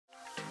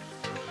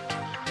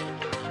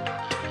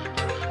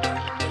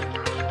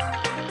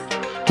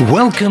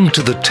Welcome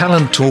to the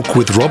Talent Talk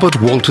with Robert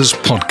Walters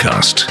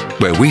podcast,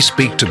 where we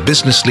speak to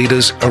business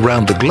leaders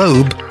around the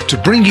globe to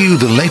bring you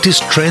the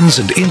latest trends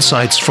and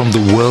insights from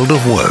the world of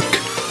work.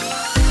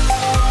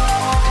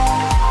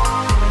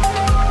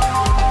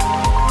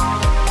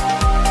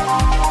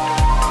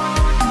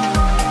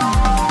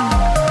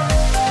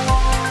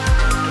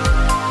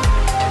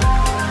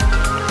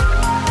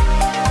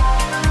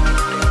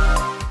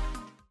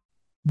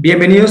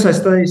 Bienvenidos a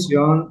esta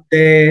edición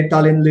de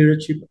Talent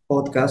Leadership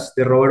Podcast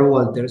de Robert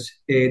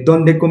Walters,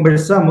 donde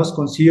conversamos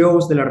con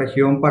CEOs de la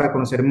región para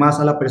conocer más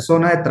a la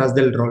persona detrás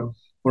del rol,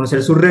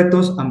 conocer sus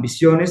retos,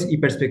 ambiciones y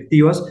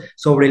perspectivas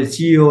sobre el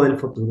CEO del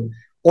futuro.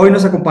 Hoy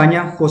nos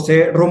acompaña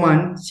José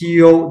Román,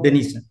 CEO de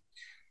Nissan.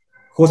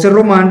 José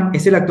Román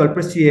es el actual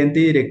presidente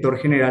y director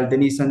general de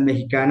Nissan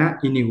Mexicana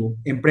y Nibu,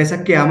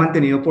 empresa que ha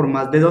mantenido por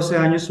más de 12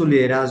 años su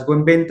liderazgo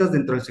en ventas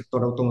dentro del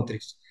sector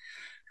automotriz.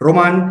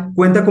 Román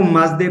cuenta con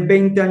más de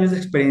 20 años de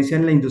experiencia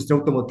en la industria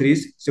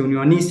automotriz. Se unió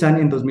a Nissan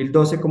en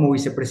 2012 como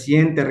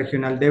vicepresidente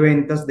regional de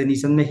ventas de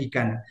Nissan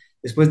Mexicana.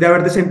 Después de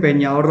haber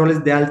desempeñado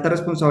roles de alta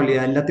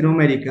responsabilidad en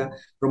Latinoamérica,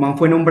 Román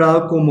fue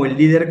nombrado como el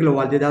líder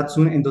global de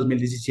Datsun en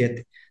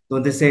 2017,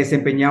 donde se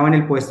desempeñaba en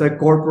el puesto de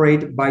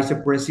Corporate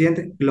Vice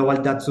President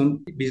Global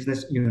Datsun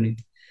Business Unit.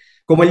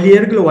 Como el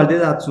líder global de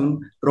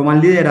Datsun,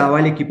 Román lideraba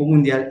el equipo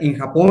mundial en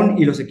Japón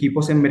y los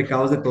equipos en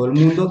mercados de todo el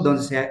mundo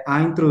donde se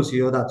ha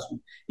introducido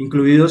Datsun,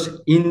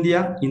 incluidos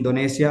India,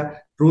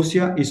 Indonesia,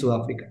 Rusia y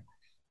Sudáfrica.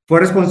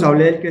 Fue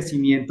responsable del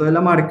crecimiento de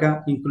la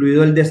marca,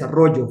 incluido el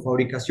desarrollo,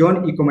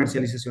 fabricación y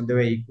comercialización de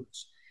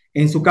vehículos.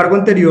 En su cargo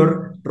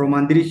anterior,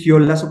 Román dirigió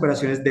las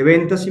operaciones de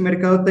ventas y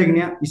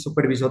mercadotecnia y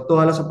supervisó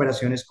todas las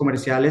operaciones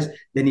comerciales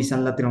de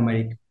Nissan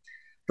Latinoamérica.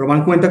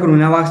 Román cuenta con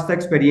una vasta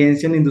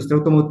experiencia en la industria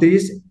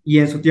automotriz y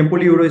en su tiempo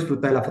libre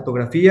disfruta de la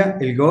fotografía,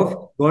 el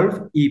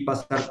golf y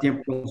pasar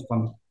tiempo con su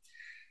familia.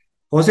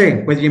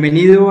 José, pues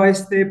bienvenido a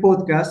este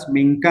podcast.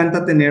 Me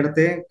encanta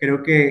tenerte.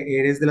 Creo que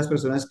eres de las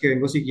personas que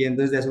vengo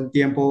siguiendo desde hace un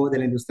tiempo de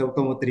la industria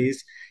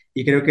automotriz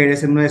y creo que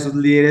eres uno de esos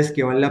líderes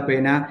que vale la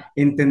pena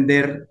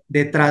entender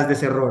detrás de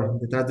ese rol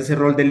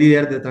de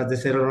líder, detrás de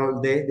ese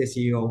rol de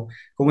CEO.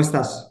 ¿Cómo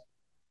estás?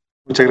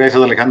 Muchas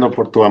gracias, Alejandro,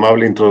 por tu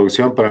amable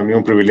introducción. Para mí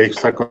un privilegio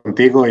estar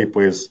contigo y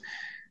pues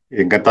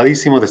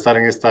encantadísimo de estar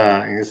en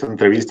esta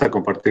entrevista,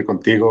 compartir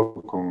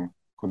contigo,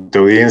 con tu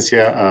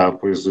audiencia,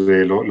 pues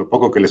de lo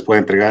poco que les pueda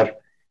entregar.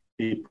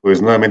 Y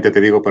pues nuevamente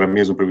te digo, para mí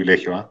es un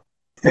privilegio.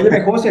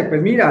 Óyeme, José,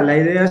 pues mira, la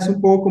idea es un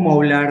poco como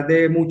hablar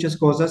de muchas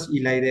cosas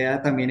y la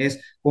idea también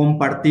es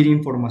compartir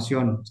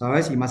información,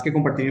 ¿sabes? Y más que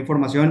compartir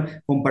información,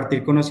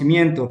 compartir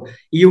conocimiento.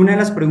 Y una de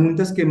las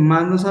preguntas que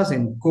más nos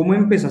hacen, ¿cómo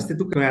empezaste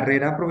tu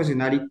carrera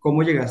profesional y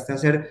cómo llegaste a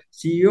ser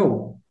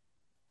CEO?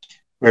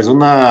 Pues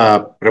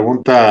una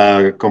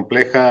pregunta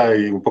compleja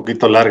y un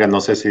poquito larga,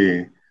 no sé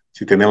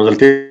si tenemos el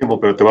tiempo,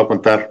 pero te voy a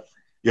contar.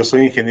 Yo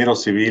soy ingeniero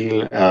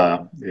civil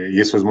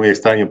y eso es muy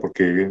extraño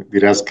porque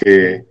dirás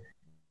que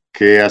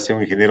hace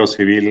un ingeniero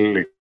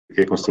civil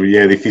que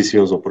construye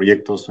edificios o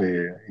proyectos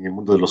en el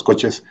mundo de los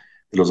coches,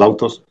 de los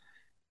autos.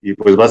 Y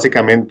pues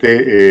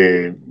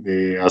básicamente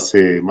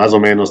hace más o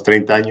menos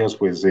 30 años,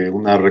 pues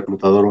una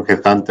reclutadora, un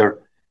headhunter,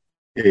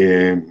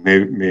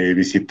 me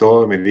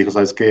visitó, me dijo,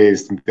 ¿sabes qué?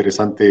 Es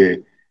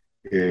interesante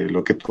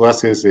lo que tú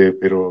haces,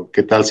 pero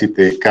 ¿qué tal si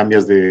te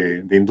cambias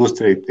de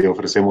industria y te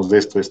ofrecemos de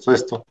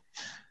esto?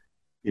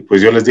 Y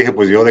pues yo les dije,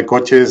 pues yo de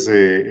coches,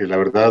 la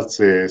verdad,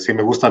 sí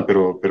me gustan,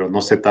 pero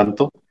no sé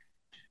tanto.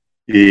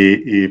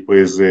 Y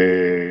pues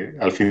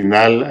al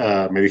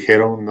final me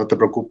dijeron, no te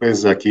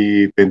preocupes,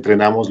 aquí te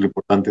entrenamos, lo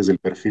importante es el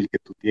perfil que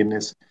tú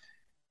tienes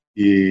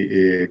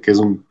y que es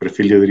un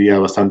perfil, yo diría,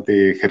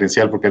 bastante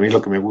gerencial, porque a mí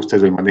lo que me gusta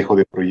es el manejo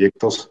de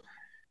proyectos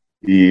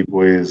y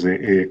pues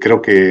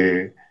creo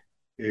que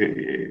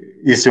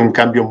hice un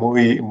cambio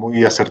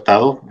muy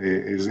acertado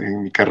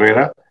en mi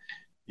carrera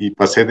y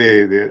pasé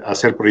de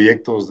hacer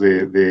proyectos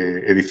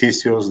de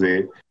edificios,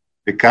 de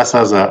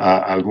casas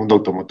al mundo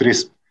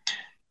automotriz.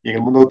 Y en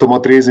el mundo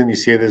automotriz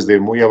inicié desde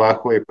muy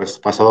abajo, he pues,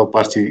 pasado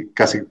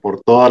casi por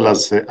todas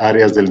las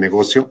áreas del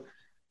negocio,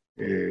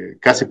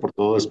 casi por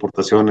todo,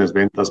 exportaciones,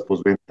 ventas,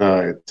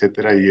 postventa,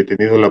 etcétera, y he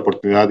tenido la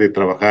oportunidad de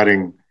trabajar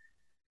en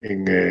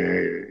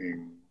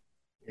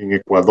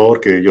Ecuador,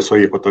 que yo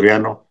soy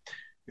ecuatoriano.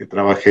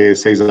 Trabajé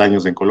 6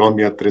 años en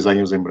Colombia, 3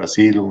 años en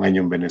Brasil, 1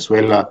 año en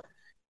Venezuela,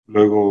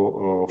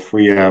 luego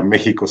fui a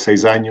México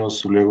 6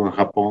 años, luego en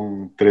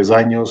Japón 3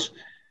 años,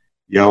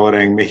 y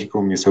ahora en México,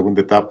 mi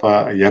segunda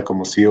etapa, ya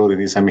como CEO de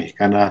Nissan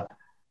Mexicana,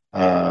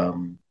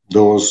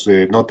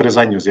 3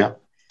 años ya.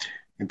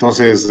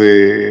 Entonces,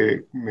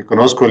 me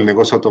conozco el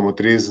negocio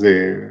automotriz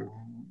de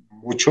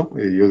mucho,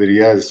 yo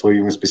diría, soy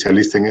un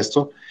especialista en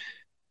esto.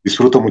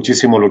 Disfruto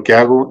muchísimo lo que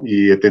hago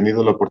y he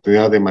tenido la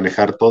oportunidad de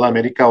manejar toda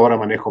América. Ahora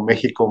manejo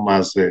México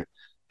más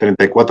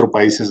 34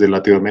 países de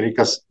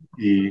Latinoamérica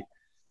y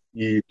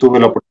tuve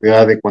la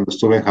oportunidad de, cuando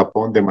estuve en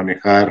Japón, de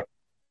manejar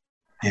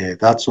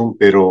Datsun,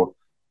 pero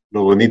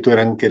lo bonito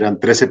que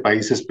eran 13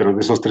 países, pero de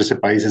esos 13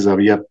 países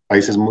había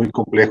países muy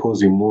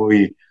complejos y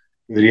muy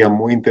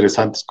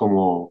interesantes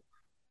como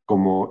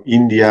como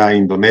India,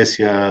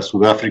 Indonesia,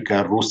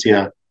 Sudáfrica,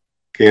 Rusia,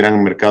 que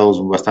eran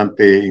mercados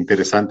bastante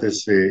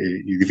interesantes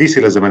y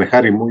difíciles de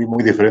manejar y muy,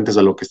 muy diferentes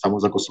a lo que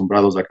estamos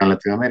acostumbrados acá en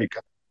Latinoamérica,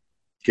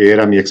 que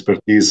era mi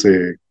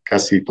expertise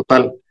casi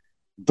total.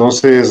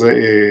 Entonces,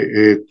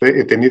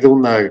 he tenido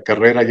una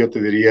carrera, yo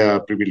te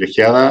diría,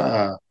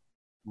 privilegiada,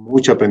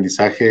 mucho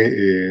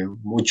aprendizaje,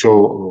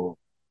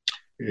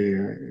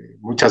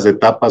 muchas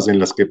etapas en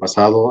las que he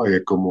pasado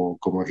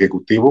como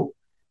ejecutivo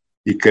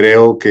y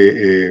creo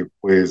que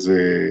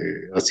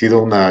ha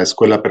sido una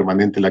escuela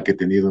permanente la que he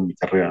tenido en mi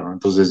carrera, ¿no?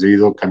 Entonces he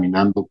ido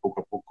caminando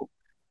poco a poco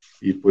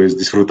y pues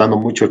disfrutando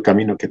mucho el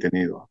camino que he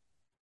tenido.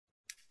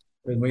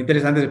 Pues muy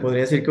interesante, se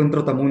podría decir que un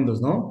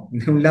trotamundos, ¿no?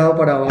 De un lado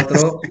para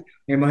otro,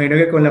 me imagino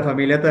que con la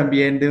familia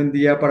también de un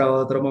día para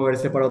otro,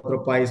 moverse para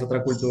otro país,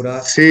 otra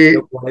cultura, Sí,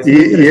 lo cual es muy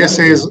y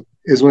ese interesante.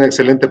 es un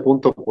excelente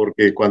punto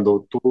porque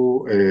cuando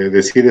tú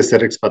decides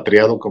ser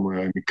expatriado, como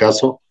en mi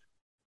caso,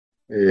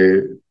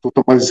 tú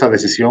tomas esa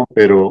decisión,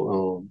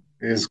 pero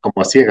es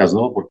como a ciegas,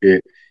 ¿no? Porque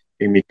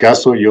en mi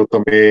caso yo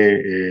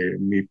tomé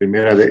mi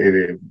primera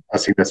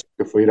asignación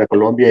que fue ir a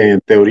Colombia y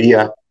en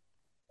teoría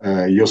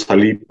yo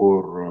salí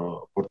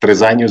por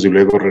 3 años y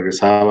luego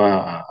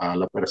regresaba a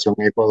la operación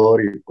en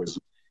Ecuador y pues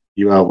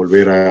iba a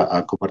volver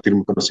a compartir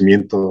mi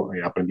conocimiento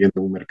aprendiendo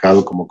en un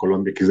mercado como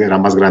Colombia, que era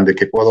más grande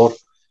que Ecuador,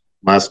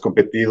 más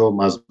competido,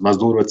 más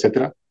duro,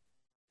 etcétera.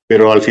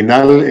 Pero al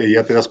final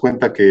ya te das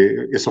cuenta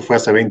que eso fue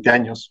hace 20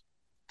 años.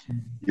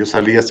 Yo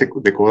salí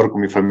de Ecuador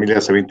con mi familia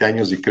hace 20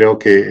 años y creo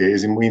que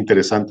es muy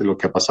interesante lo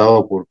que ha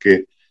pasado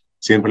porque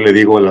siempre le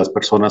digo a las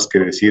personas que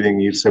deciden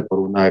irse por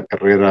una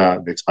carrera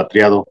de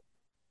expatriado,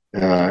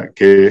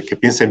 que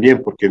piensen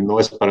bien, porque no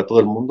es para todo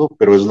el mundo,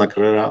 pero es una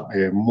carrera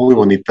muy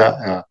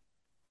bonita.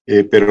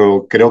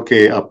 Pero creo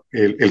que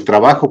el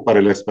trabajo para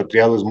el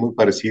expatriado es muy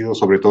parecido,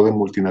 sobre todo en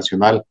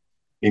multinacional,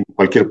 en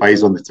cualquier país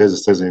donde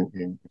estés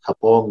en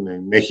Japón,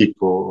 en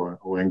México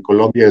o en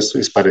Colombia,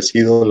 es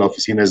parecido, la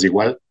oficina es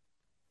igual,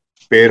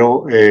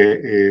 pero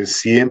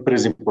siempre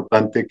es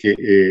importante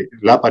que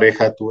la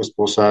pareja, tu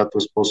esposa, tu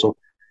esposo,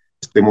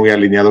 esté muy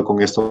alineado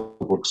con esto,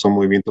 porque son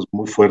movimientos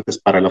muy fuertes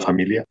para la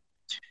familia.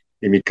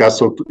 En mi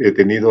caso, he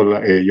tenido,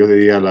 yo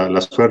diría,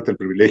 la suerte, el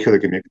privilegio de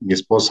que mi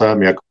esposa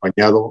me ha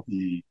acompañado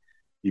y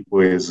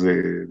pues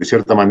de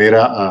cierta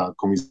manera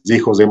con mis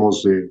hijos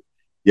hemos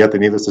ya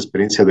tenido esta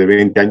experiencia de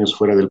 20 años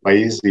fuera del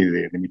país y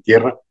de mi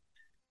tierra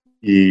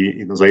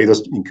y nos ha ido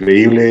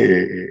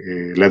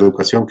increíble. La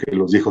educación que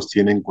los hijos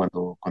tienen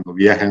cuando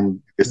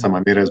viajan de esta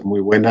manera es muy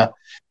buena.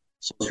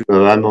 Son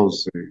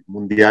ciudadanos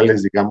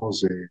mundiales,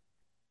 digamos,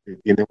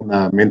 tienen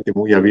una mente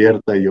muy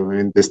abierta y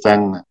obviamente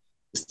están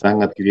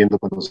adquiriendo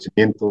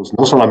conocimientos,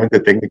 no solamente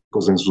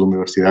técnicos en sus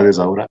universidades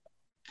ahora,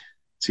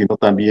 sino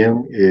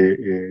también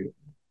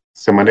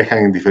se manejan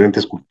en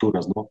diferentes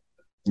culturas, ¿no?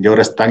 Y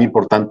ahora es tan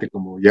importante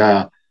como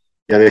ya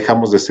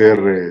dejamos de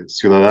ser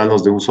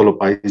ciudadanos de un solo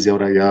país y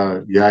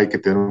ahora ya hay que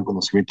tener un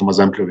conocimiento más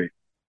amplio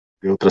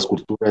de otras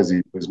culturas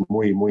y pues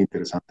muy, muy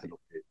interesante lo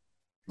que,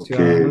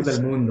 Ciudadanos del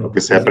lo que mundo, se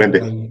dice por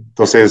aprende. ahí.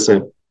 Entonces,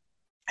 eso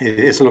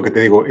es lo que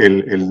te digo,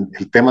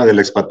 el tema del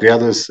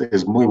expatriado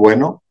es muy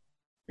bueno,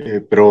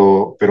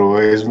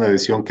 pero es una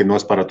decisión que no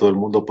es para todo el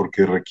mundo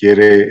porque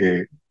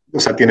requiere, o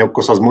sea, tiene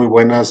cosas muy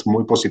buenas,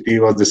 muy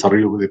positivas,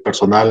 desarrollo de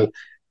personal,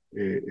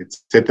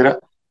 etcétera,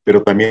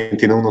 pero también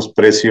tiene unos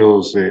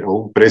precios o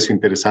un precio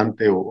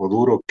interesante o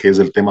duro que es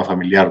el tema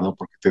familiar, ¿no?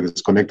 Porque te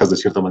desconectas de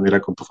cierta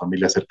manera con tu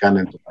familia cercana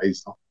en tu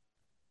país, ¿no?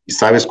 Y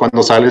sabes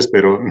cuándo sales,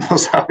 pero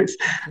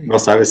no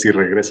sabes si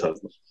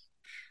regresas, ¿no?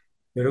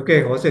 Yo creo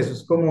que, José, eso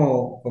es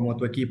como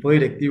tu equipo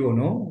directivo,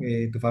 ¿no?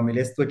 Tu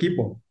familia es tu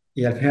equipo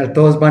y al final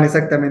todos van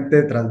exactamente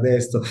detrás de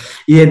esto.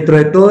 Y dentro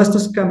de todos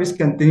estos cambios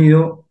que han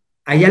tenido,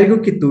 ¿hay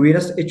algo que tú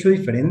hubieras hecho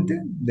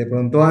diferente de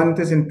pronto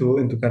antes en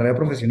tu carrera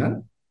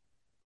profesional?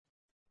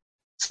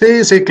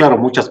 Sí, sí, claro,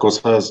 muchas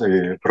cosas.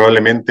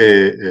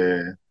 Probablemente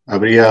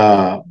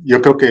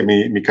yo creo que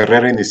mi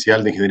carrera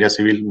inicial de ingeniería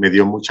civil me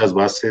dio muchas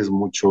bases,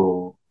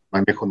 mucho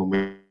manejo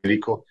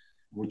numérico,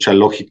 mucha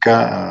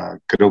lógica.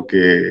 Creo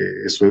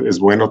que eso es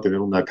bueno tener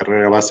una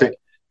carrera base,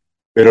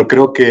 pero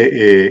creo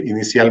que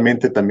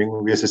inicialmente también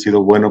hubiese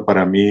sido bueno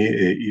para mí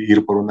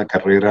ir por una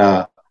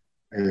carrera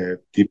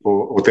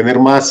tipo, o tener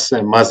más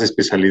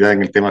especialidad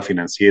en el tema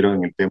financiero,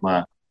 en el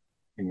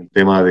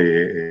tema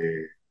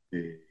de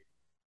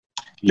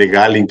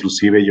legal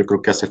inclusive. Yo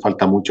creo que hace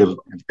falta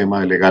mucho el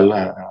tema de legal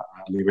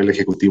a nivel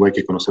ejecutivo, hay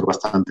que conocer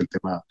bastante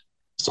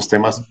estos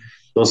temas.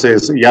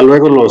 Entonces, ya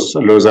luego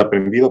los he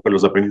aprendido, pero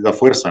los he aprendido a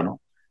fuerza, ¿no?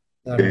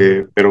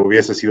 Claro. Pero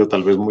hubiese sido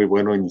tal vez muy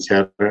bueno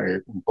iniciar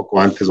un poco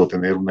antes o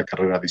tener una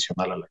carrera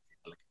adicional a la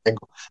que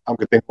tengo,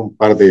 aunque tengo un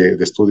par de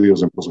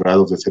estudios en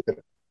posgrados,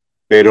 etcétera.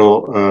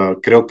 Pero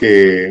creo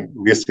que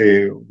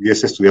hubiese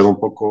estudiado un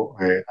poco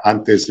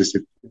antes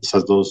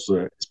esas dos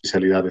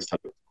especialidades tal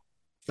vez.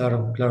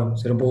 Claro, claro,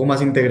 ser un poco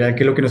más integral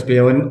que lo que nos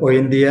pide hoy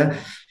en día.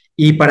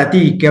 Y para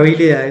ti, ¿qué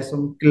habilidades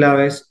son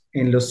claves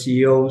en los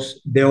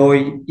CEOs de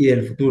hoy y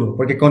del futuro?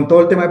 Porque con todo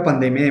el tema de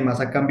pandemia y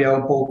demás ha cambiado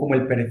un poco como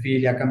el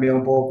perfil, y ha cambiado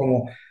un poco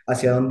como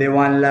hacia dónde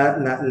van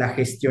la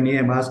gestión y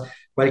demás.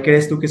 ¿Cuál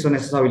crees tú que son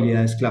esas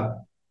habilidades clave?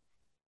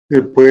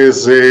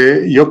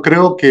 Yo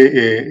creo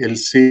que el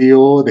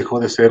CEO dejó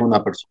de ser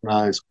una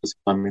persona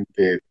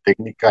exclusivamente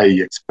técnica y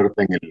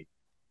experta en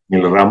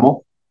el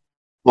ramo.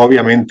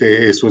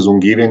 Obviamente eso es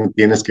un given,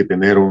 tienes que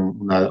tener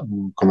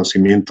un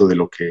conocimiento de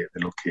lo que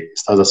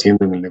estás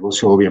haciendo en el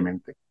negocio,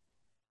 obviamente.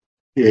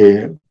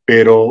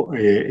 Pero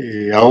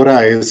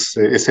ahora es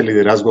ese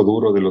liderazgo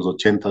duro de los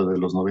 80, de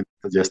los 90,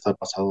 ya está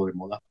pasado de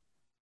moda.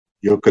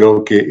 Yo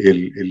creo que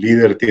el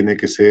líder tiene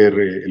que ser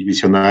el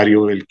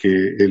visionario, el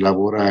que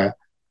elabora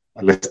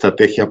la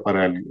estrategia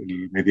para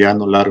el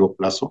mediano, largo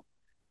plazo.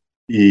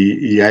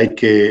 Hay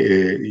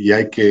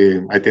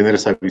que tener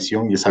esa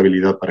visión y esa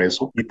habilidad para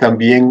eso. Y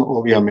también,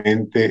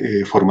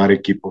 obviamente, formar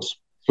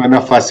equipos. Suena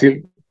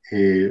fácil,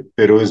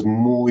 pero es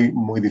muy,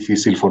 muy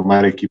difícil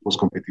formar equipos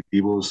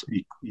competitivos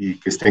y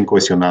que estén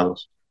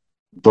cohesionados.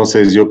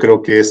 Entonces, yo creo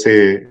que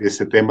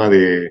ese tema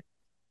de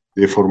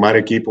formar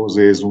equipos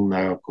es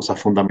una cosa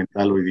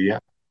fundamental hoy día,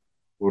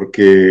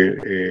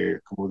 porque,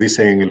 como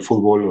dicen en el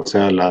fútbol, o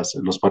sea,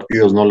 los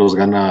partidos no los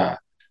gana,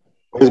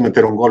 puedes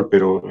meter un gol,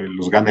 pero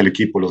los gana el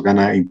equipo, los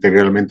gana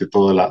integralmente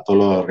toda la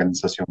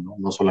organización, ¿no?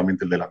 No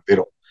solamente el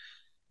delantero.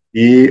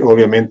 Y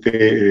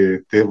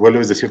obviamente te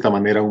vuelves de cierta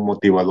manera un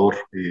motivador,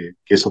 que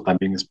eso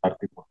también es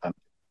parte importante.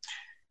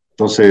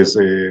 Entonces,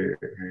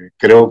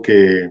 creo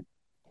que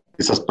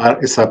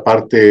esa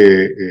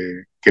parte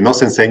que no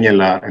se enseña en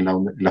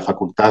la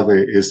facultad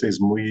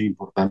es muy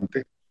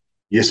importante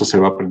y eso se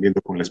va aprendiendo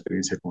con la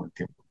experiencia, con el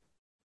tiempo.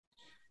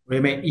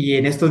 Óyeme, y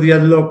en estos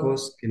días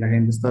locos, que la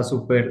gente está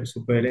súper,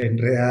 súper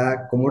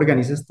enredada, ¿cómo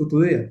organizas tú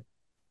tu día?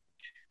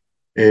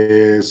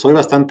 Soy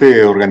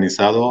bastante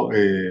organizado.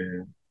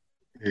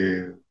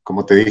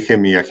 Como te dije,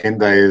 mi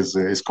agenda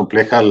es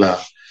compleja, la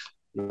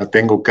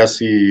tengo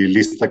casi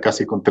lista,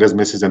 casi con 3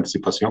 meses de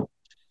anticipación.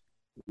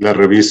 La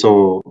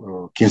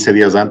reviso 15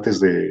 días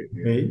antes Ok.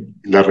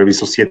 la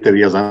reviso 7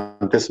 días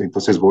antes,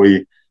 entonces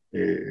voy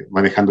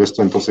manejando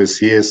esto. Entonces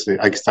sí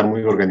hay que estar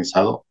muy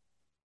organizado,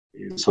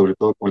 sobre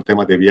todo con el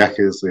tema de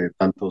viajes, de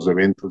tantos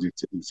eventos,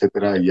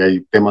 etcétera, y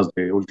hay temas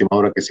de última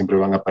hora que siempre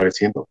van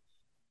apareciendo.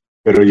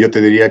 Pero yo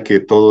te diría que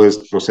todo es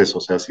proceso,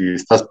 o sea, si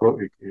estás con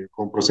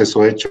un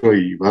proceso hecho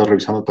y vas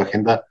revisando tu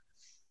agenda,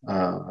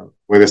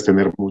 puedes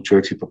tener mucho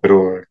éxito,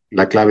 pero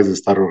la clave es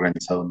estar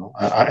organizado, ¿no?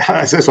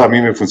 Eso a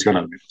mí me funciona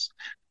al menos.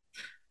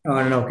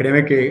 No, no, no,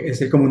 créeme que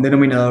es el común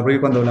denominador, porque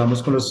cuando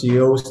hablamos con los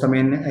CEOs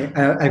también,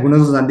 algunos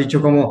nos han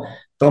dicho como,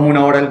 tomo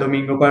una hora el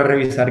domingo para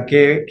revisar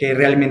qué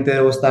realmente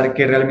debo estar,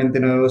 qué realmente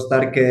no debo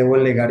estar, qué debo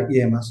delegar y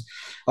demás.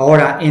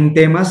 Ahora, en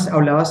temas,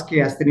 hablabas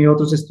que has tenido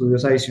otros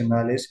estudios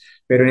adicionales,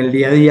 pero en el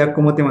día a día,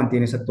 ¿cómo te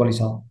mantienes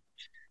actualizado?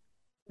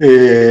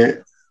 Eh,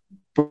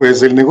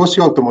 pues el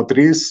negocio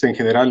automotriz en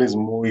general es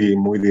muy,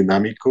 muy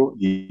dinámico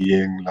y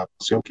en la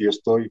posición que yo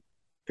estoy,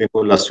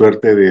 tengo la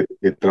suerte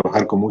de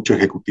trabajar con mucho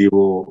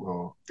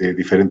ejecutivo de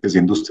diferentes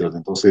industrias.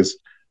 Entonces,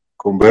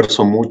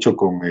 converso mucho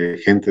con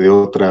gente de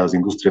otras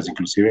industrias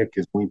inclusive,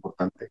 que es muy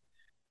importante.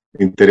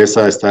 Me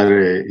interesa estar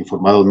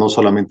informado no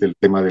solamente del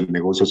tema del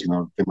negocio,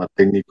 sino del tema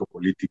técnico,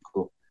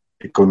 político,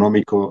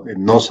 económico,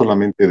 no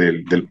solamente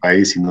del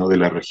país, sino de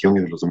la región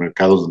y de los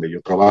mercados donde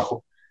yo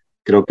trabajo.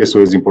 Creo que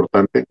eso es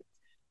importante.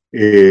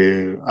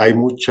 Hay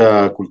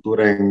mucha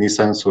cultura en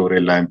Nissan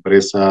sobre la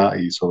empresa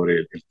y sobre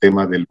el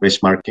tema del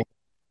benchmarking.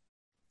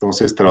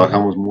 Entonces, Sí.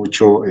 trabajamos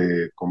mucho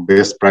con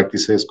best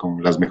practices,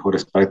 con las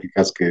mejores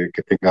prácticas que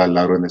tenga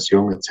la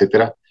organización,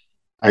 etcétera.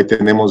 Ahí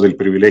tenemos el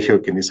privilegio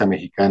de que Nissan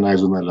Mexicana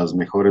es una de las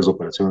mejores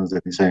operaciones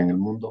de Nissan en el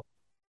mundo.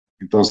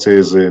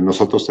 Entonces,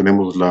 nosotros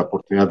tenemos la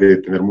oportunidad de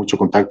tener mucho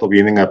contacto,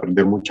 vienen a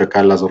aprender mucho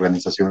acá las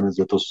organizaciones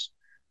de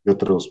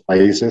otros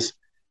países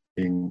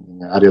en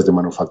áreas de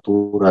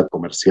manufactura,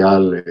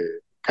 comercial,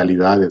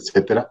 calidad,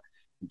 etcétera.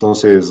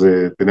 Entonces,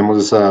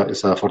 tenemos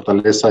esa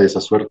fortaleza, esa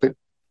suerte.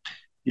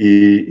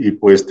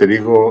 Pues te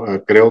digo,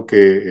 creo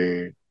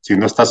que si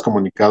no estás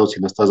comunicado,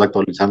 si no estás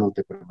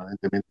actualizándote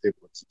permanentemente,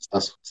 pues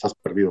estás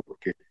perdido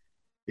porque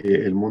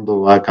el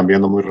mundo va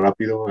cambiando muy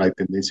rápido, hay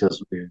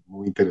tendencias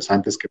muy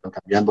interesantes que van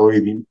cambiando.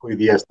 Hoy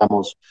día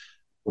estamos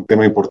un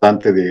tema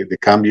importante de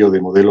cambio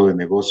de modelo de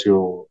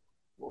negocio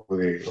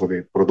o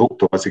de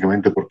producto,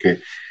 básicamente, porque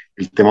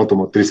el tema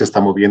automotriz se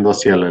está moviendo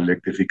hacia la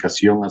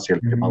electrificación, hacia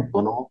el tema Ujú.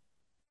 autónomo,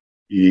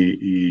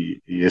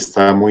 y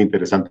está muy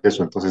interesante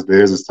eso. Entonces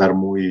debes estar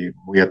muy,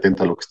 muy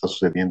atento a lo que está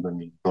sucediendo en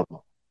mi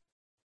entorno.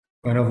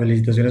 Bueno,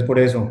 felicitaciones por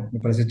eso. Me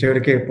parece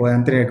chévere que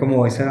puedan tener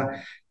como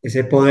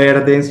ese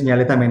poder de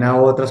enseñarle también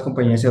a otras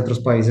compañías y a otros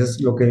países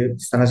lo que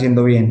están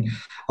haciendo bien.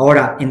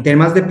 Ahora, en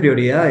temas de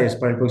prioridades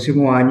para el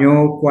próximo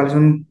año, ¿cuáles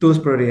son tus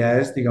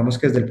prioridades, digamos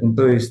que desde el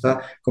punto de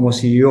vista como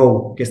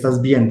CEO, que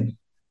estás viendo?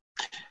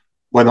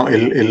 Bueno,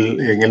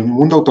 en el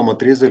mundo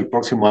automotriz del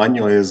próximo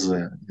año es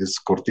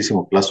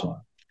cortísimo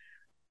plazo.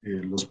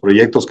 Los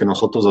proyectos que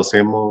nosotros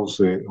hacemos,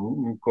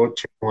 un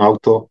coche, un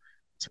auto,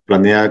 se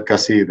planea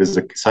casi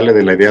desde que sale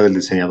de la idea del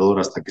diseñador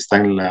hasta que está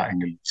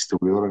en el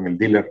distribuidor, en el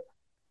dealer,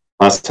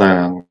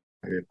 pasan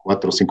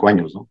 4 o 5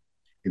 años, ¿no?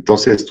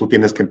 Entonces tú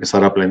tienes que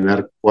empezar a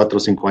planear 4 o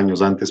 5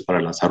 años antes para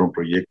lanzar un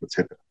proyecto,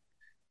 etcétera.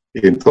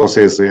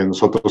 Entonces,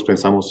 nosotros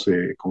pensamos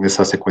con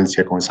esa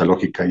secuencia, con esa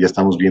lógica, ya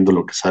estamos viendo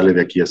lo que sale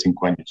de aquí a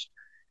 5 años.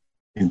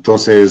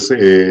 Entonces,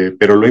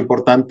 pero lo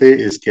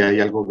importante es que hay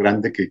algo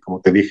grande que, como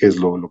te dije, es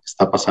lo que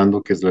está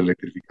pasando, que es la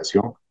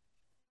electrificación.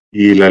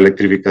 Y la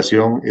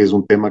electrificación es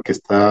un tema que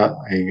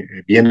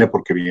viene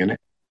porque viene.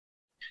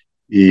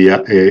 Y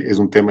es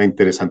un tema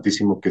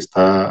interesantísimo que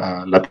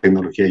la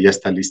tecnología ya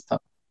está lista.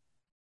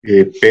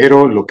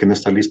 Pero lo que no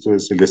está listo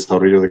es el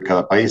desarrollo de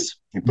cada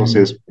país.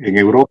 Entonces, en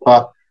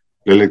Europa,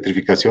 la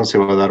electrificación se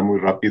va a dar muy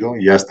rápido,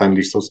 ya están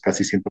listos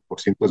casi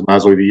 100%. Es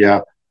más, hoy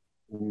día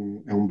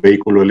un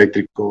vehículo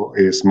eléctrico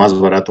es más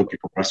barato que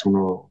comprarse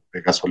uno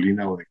de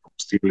gasolina o de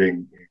combustible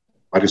en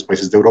varios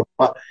países de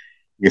Europa.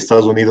 En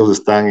Estados Unidos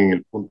están en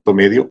el punto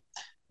medio,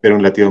 pero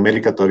en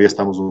Latinoamérica todavía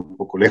estamos un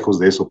poco lejos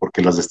de eso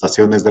porque las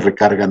estaciones de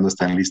recarga no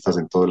están listas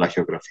en toda la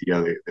geografía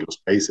de los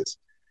países,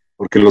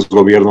 porque los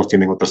gobiernos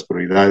tienen otras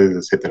prioridades,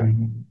 etcétera.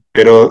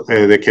 Pero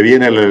de que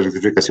viene la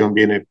electrificación,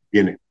 viene.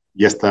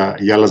 Ya está,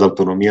 ya las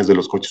autonomías de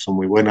los coches son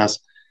muy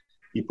buenas.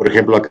 Y, por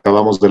ejemplo,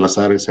 acabamos de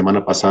lanzar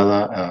semana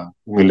pasada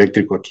un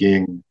eléctrico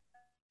aquí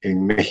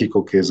en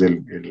México, que es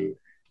el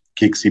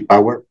Kicks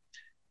Power,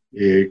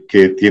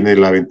 que tiene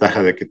la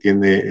ventaja de que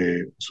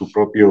tiene su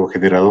propio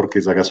generador, que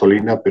es la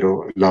gasolina,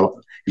 pero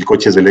el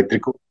coche es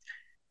eléctrico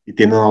y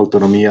tiene una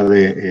autonomía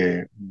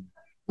de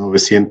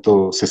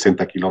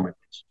 960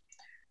 kilómetros.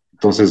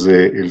 Entonces,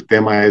 el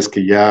tema es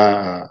que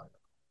ya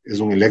es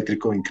un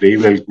eléctrico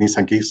increíble, el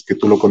Nissan Kicks, que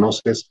tú lo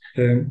conoces.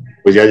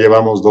 Pues ya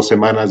llevamos 2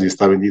 semanas y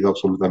está vendido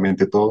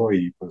absolutamente todo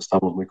y pues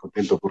estamos muy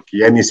contentos porque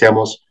ya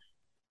iniciamos,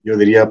 yo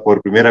diría,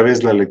 por primera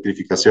vez la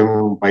electrificación en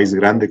un país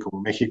grande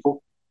como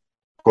México,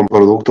 con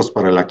productos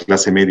para la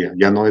clase media.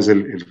 Ya no es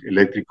el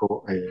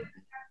eléctrico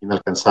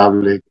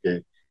inalcanzable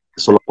que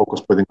solo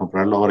pocos pueden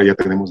comprarlo. Ahora ya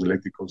tenemos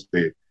eléctricos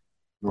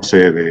no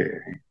sé,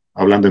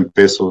 hablando en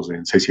pesos,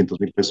 en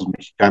 600,000 pesos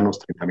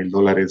mexicanos,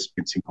 $30,000,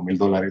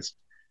 $25,000.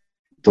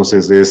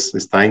 Entonces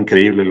está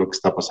increíble lo que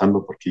está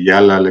pasando porque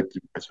ya la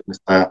electrificación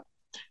está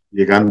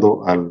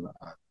llegando al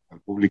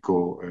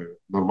público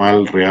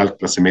normal, real,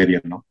 clase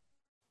media, ¿no?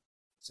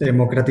 Se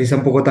democratiza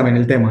un poco también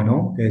el tema,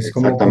 ¿no? Que es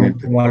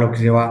Exactamente. como a lo que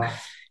se va.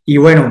 Y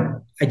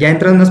bueno, ya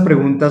entran unas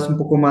preguntas un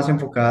poco más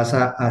enfocadas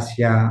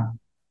hacia,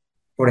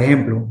 por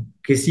ejemplo,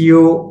 ¿qué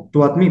CEO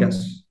tú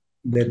admiras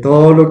de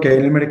todo lo que hay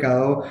en el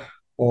mercado?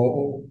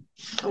 O,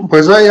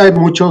 Pues hay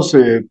muchos,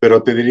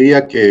 pero te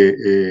diría que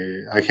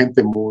hay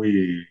gente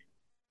muy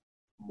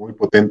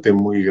potente,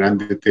 muy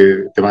grande.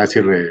 Te va a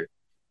decir,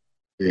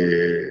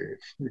 he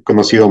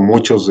conocido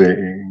muchos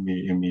en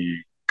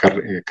mi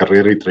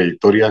carrera y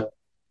trayectoria.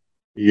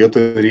 Y yo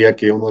te diría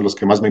que uno de los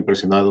que más me ha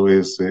impresionado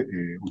es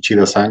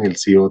Uchida-san, el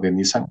CEO de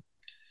Nissan.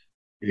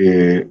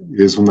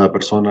 Es una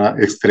persona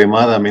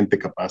extremadamente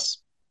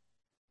capaz,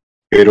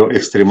 pero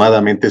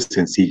extremadamente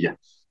sencilla.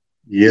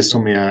 Y eso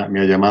me ha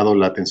llamado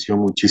la atención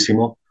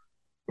muchísimo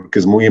porque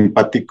es muy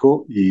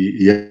empático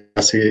y él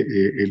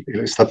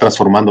está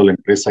transformando la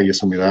empresa y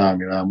eso me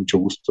da mucho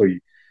gusto y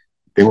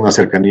tengo una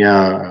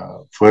cercanía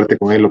fuerte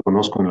con él, lo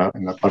conozco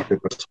en la parte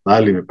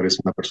personal y me parece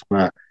una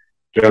persona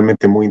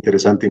realmente muy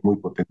interesante y muy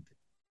potente,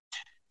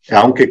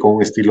 aunque con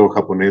un estilo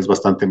japonés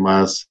bastante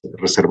más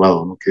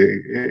reservado, ¿no? Que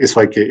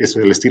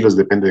el estilo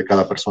depende de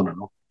cada persona,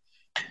 ¿no?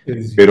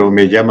 Pero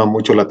me llama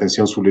mucho la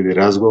atención su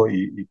liderazgo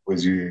y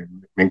pues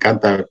me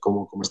encanta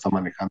cómo está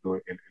manejando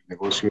el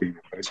negocio y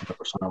me parece una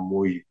persona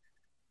muy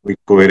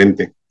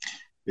coherente.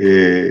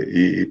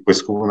 Y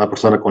pues como una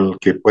persona con la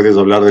que puedes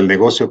hablar del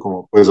negocio,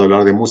 como puedes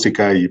hablar de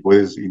música y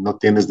no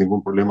tienes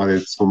ningún problema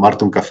de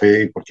tomarte un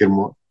café en cualquier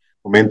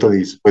momento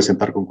y puedes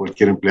sentar con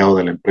cualquier empleado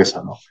de la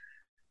empresa, ¿no?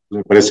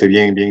 Me parece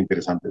bien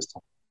interesante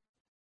esto.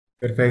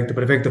 perfecto,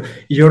 perfecto.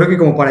 Y yo creo que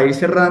como para ir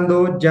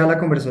cerrando ya la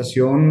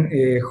conversación,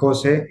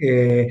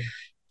 José,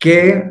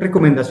 ¿qué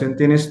recomendación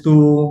tienes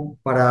tú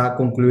para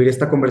concluir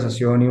esta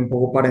conversación y un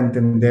poco para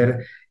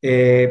entender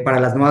para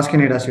las nuevas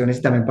generaciones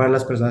y también para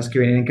las personas que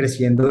vienen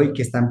creciendo y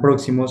que están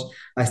próximos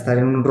a estar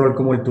en un rol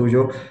como el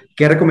tuyo?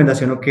 ¿Qué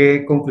recomendación o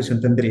qué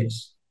conclusión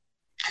tendrías?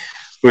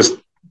 Pues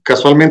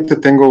casualmente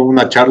tengo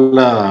una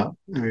charla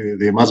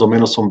de más o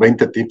menos son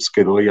 20 tips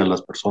que doy a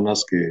las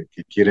personas que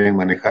quieren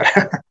manejar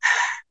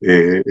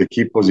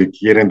equipos y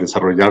quieren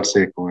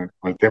desarrollarse con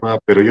el tema,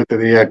 pero yo te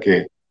diría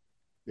que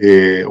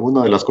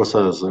una de las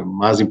cosas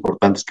más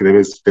importantes que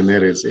debes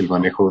tener es el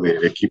manejo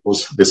de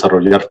equipos,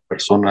 desarrollar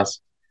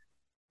personas.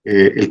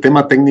 El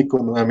tema técnico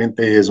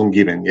nuevamente es un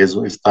given,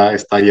 eso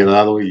está ya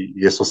dado y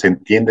eso se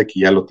entiende que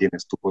ya lo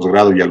tienes, tu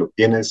posgrado ya lo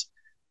tienes,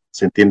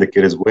 se entiende que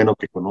eres bueno,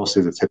 que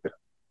conoces, etcétera.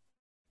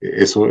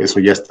 Eso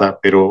ya está,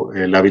 pero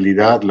la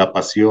habilidad, la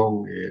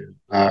pasión,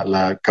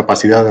 la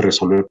capacidad de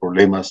resolver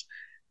problemas,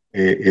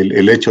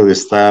 el hecho de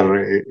estar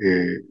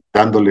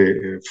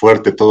dándole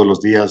fuerte todos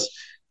los días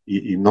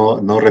y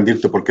no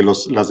rendirte, porque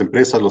las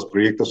empresas, los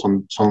proyectos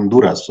son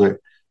duras,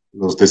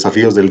 los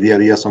desafíos del día a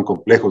día son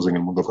complejos en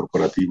el mundo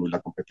corporativo y la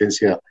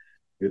competencia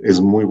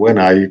es muy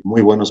buena, hay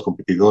muy buenos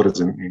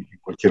competidores en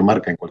cualquier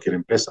marca, en cualquier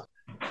empresa.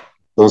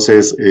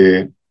 Entonces,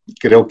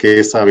 creo que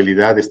esa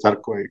habilidad de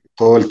estar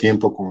todo el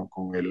tiempo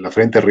con la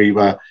frente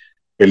arriba,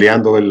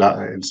 peleando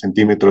el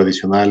centímetro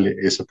adicional.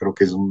 Eso creo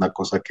que es una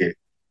cosa que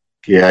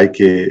hay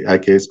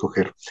que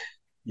escoger.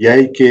 Y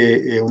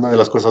una de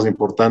las cosas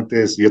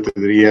importantes, yo te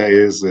diría,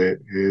 es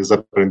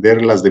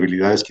aprender las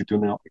debilidades que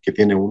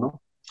tiene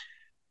uno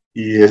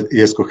y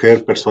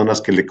escoger personas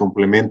que le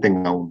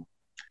complementen a uno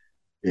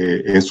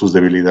en sus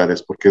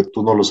debilidades, porque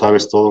tú no lo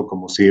sabes todo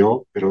como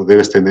CEO, pero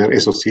debes tener,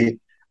 eso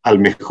sí, al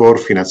mejor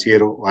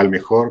financiero, o al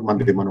mejor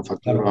de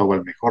manufactura, Claro. o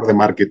al mejor de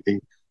marketing,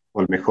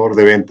 o al mejor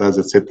de ventas,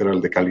 etcétera, el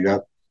de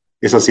calidad.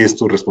 Esa sí es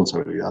tu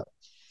responsabilidad.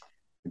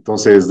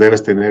 Entonces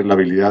debes tener la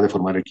habilidad de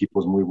formar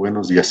equipos muy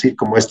buenos y así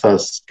como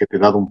estas que te he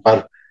dado un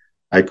par,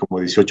 hay como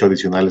 18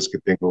 adicionales que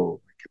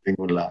tengo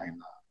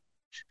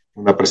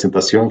una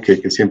presentación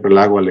que siempre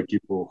la hago al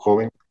equipo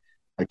joven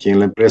aquí en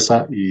la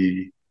empresa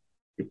y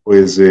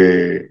pues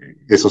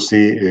eso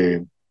sí,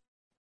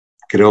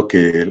 creo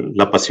que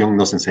la pasión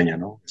nos enseña,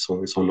 ¿no?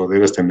 Eso lo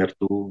debes tener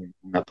tú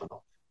nato,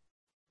 ¿no?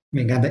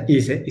 Me encanta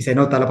y se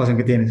nota la pasión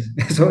que tienes.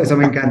 Eso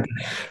me encanta.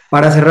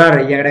 Para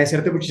cerrar y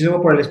agradecerte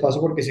muchísimo por el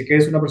espacio porque sé que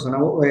eres una persona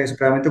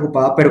supremamente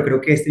ocupada, pero creo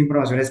que esta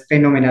información es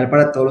fenomenal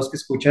para todos los que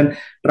escuchan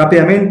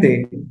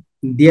rápidamente.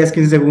 10,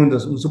 15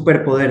 segundos, un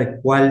superpoder.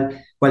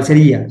 ¿Cuál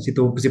sería si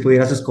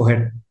pudieras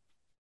escoger?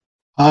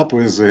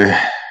 Pues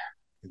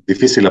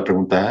difícil la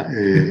pregunta.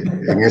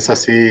 En esa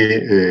sí,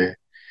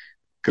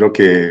 creo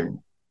que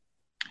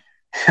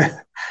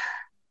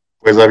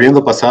pues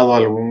habiendo pasado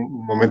algún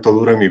momento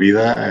duro en mi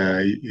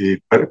vida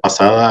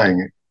pasada,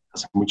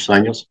 hace muchos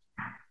años,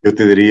 yo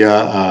te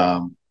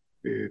diría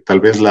tal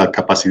vez la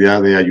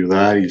capacidad de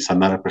ayudar y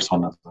sanar a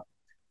personas, ¿no?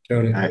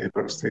 Chévere.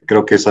 Pero,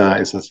 creo que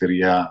eso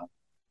sería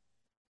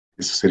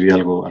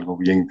algo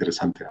bien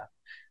interesante, ¿no?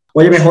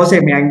 Óyeme,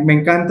 José, me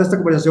encanta esta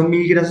conversación.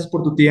 Mil gracias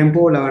por tu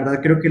tiempo. La verdad,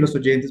 creo que los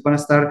oyentes van a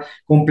estar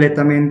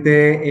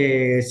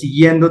completamente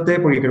siguiéndote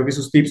porque creo que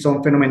esos tips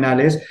son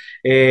fenomenales.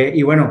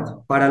 Y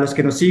bueno, para los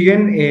que nos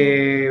siguen,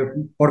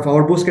 por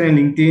favor busquen en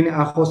LinkedIn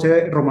a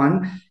José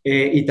Román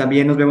y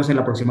también nos vemos en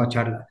la próxima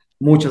charla.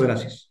 Muchas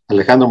gracias.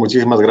 Alejandro,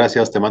 muchísimas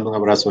gracias. Te mando un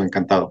abrazo,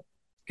 encantado.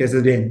 Que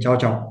estés bien. Chao,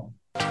 chao.